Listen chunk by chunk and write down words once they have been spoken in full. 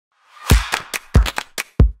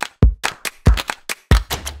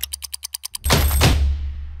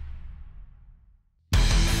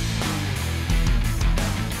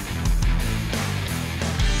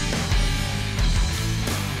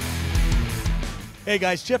Hey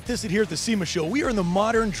guys, Jeff Tissett here at the SEMA show. We are in the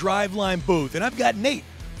Modern Driveline booth, and I've got Nate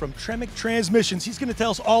from Tremec Transmissions. He's going to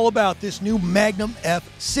tell us all about this new Magnum F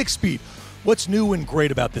 6-speed. What's new and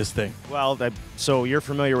great about this thing? Well, so you're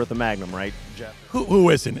familiar with the Magnum, right, Jeff? Who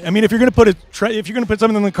isn't? I mean, if you're going to put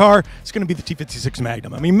something in the car, it's going to be the T56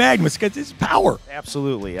 Magnum. I mean, Magnum, it's power.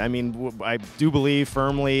 Absolutely. I mean, I do believe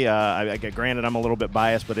firmly. Granted, I'm a little bit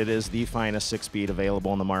biased, but it is the finest 6-speed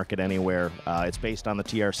available in the market anywhere. It's based on the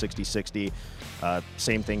TR6060.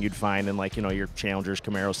 Same thing you'd find in your Challengers,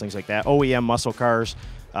 Camaros, things like that. OEM muscle cars.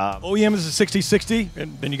 OEM is a 6060,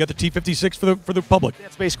 and then you got the T56 for the public.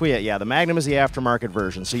 That's basically it, yeah. The Magnum is the aftermarket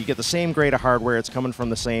version, so you get the same grade of hardware. It's coming from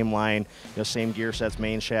the same line, same gear sets,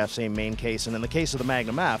 main shaft, same main case. And in the case of the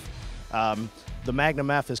Magnum F, the Magnum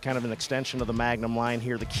F is kind of an extension of the Magnum line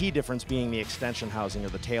here. The key difference being the extension housing or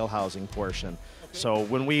the tail housing portion. So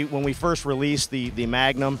when we first released the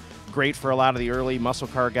Magnum, great for a lot of the early muscle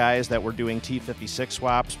car guys that were doing T56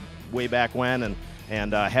 swaps way back when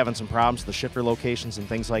and having some problems with the shifter locations and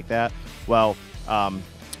things like that. Well,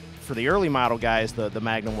 for the early model guys, the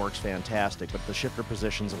Magnum works fantastic, but the shifter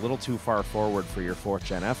position's a little too far forward for your 4th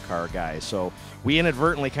Gen F car guys. So we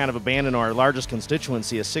inadvertently kind of abandoned our largest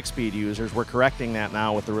constituency as 6-speed users. We're correcting that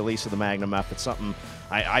now with the release of the Magnum F. It's something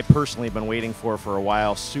I personally have been waiting for a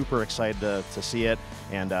while. Super excited to see it,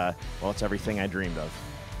 and well, it's everything I dreamed of.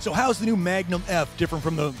 So how's the new Magnum F different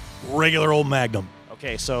from the regular old Magnum?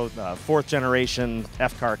 Okay, so 4th generation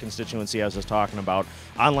F-car constituency I was just talking about,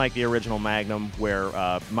 unlike the original Magnum where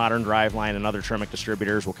Modern Driveline and other Tremec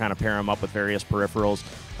distributors will kind of pair them up with various peripherals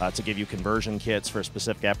to give you conversion kits for a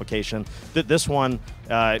specific application. This one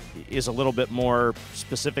is a little bit more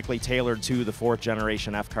specifically tailored to the 4th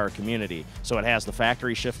generation F-car community. So it has the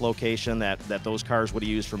factory shift location that those cars would have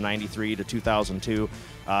used from 93 to 2002.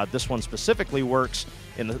 This one specifically works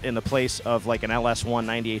in the place of like an LS1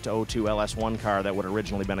 98 to 02 LS1 car that would have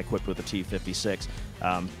originally been equipped with a T56,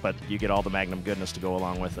 but you get all the Magnum goodness to go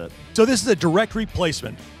along with it. So this is a direct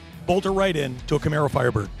replacement, bolt her right in to a Camaro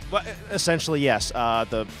Firebird. Well, essentially, yes.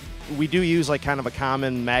 We do use like kind of a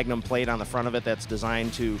common Magnum plate on the front of it that's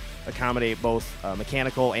designed to accommodate both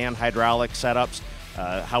mechanical and hydraulic setups.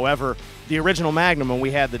 However, the original Magnum, when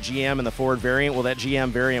we had the GM and the Ford variant, well, that GM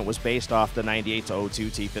variant was based off the 98 to 02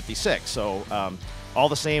 T56. So all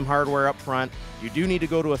the same hardware up front. You do need to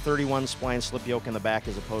go to a 31 spline slip yoke in the back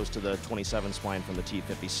as opposed to the 27 spline from the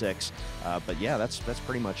T56. But yeah, that's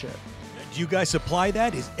pretty much it. Do you guys supply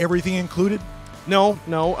that? Is everything included? No.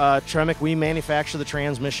 Tremec, we manufacture the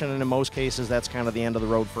transmission, and in most cases, that's kind of the end of the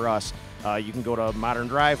road for us. You can go to Modern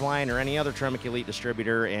Driveline or any other Tremec Elite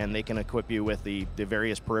distributor, and they can equip you with the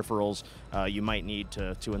various peripherals you might need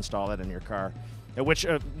to install that in your car. Which,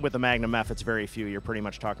 with the Magnum F, it's very few. You're pretty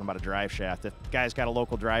much talking about a drive shaft. If the guy's got a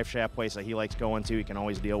local drive shaft place that he likes going to, he can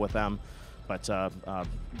always deal with them. But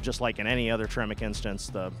just like in any other Tremec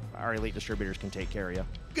instance, our Elite distributors can take care of you.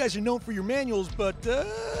 You guys are known for your manuals, but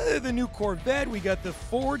the new Corvette, we got the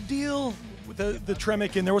Ford deal with the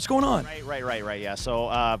Tremec in there. What's going on? Right, yeah.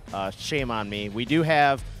 So shame on me. We do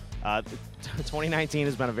have... 2019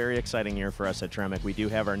 has been a very exciting year for us at Tremec. We do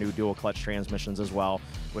have our new dual clutch transmissions as well,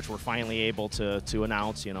 which we're finally able to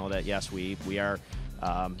announce, that yes, we are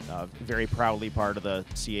very proudly part of the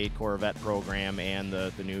C8 Corvette program and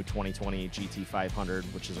the new 2020 GT500,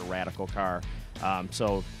 which is a radical car.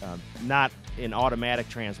 Not an automatic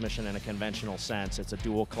transmission in a conventional sense. It's a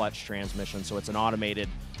dual clutch transmission, so it's an automated,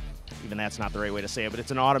 even that's not the right way to say it, but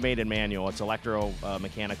it's an automated manual. It's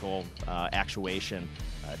electromechanical actuation.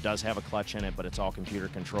 It does have a clutch in it, but it's all computer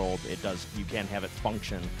controlled. You can have it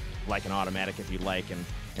function like an automatic if you'd like, and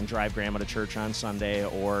drive grandma to church on Sunday,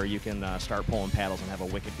 or you can start pulling paddles and have a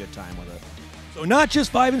wicked good time with it. So not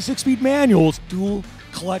just 5- and 6-speed manuals, dual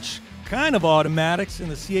clutch kind of automatics in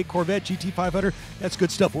the C8 Corvette GT500. That's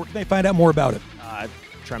good stuff. Where can they find out more about it?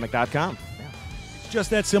 Tremec.com. Yeah. It's just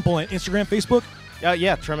that simple. On Instagram, Facebook?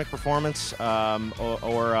 Yeah, Tremec Performance,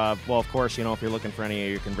 well, of course, if you're looking for any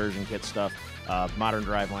of your conversion kit stuff, Modern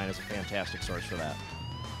Driveline is a fantastic source for that.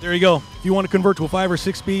 There you go. If you want to convert to a 5 or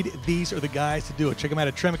 6-speed, these are the guys to do it. Check them out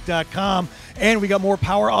at Tremec.com. And we got more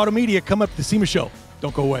Power Automedia coming up at the SEMA show.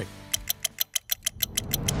 Don't go away.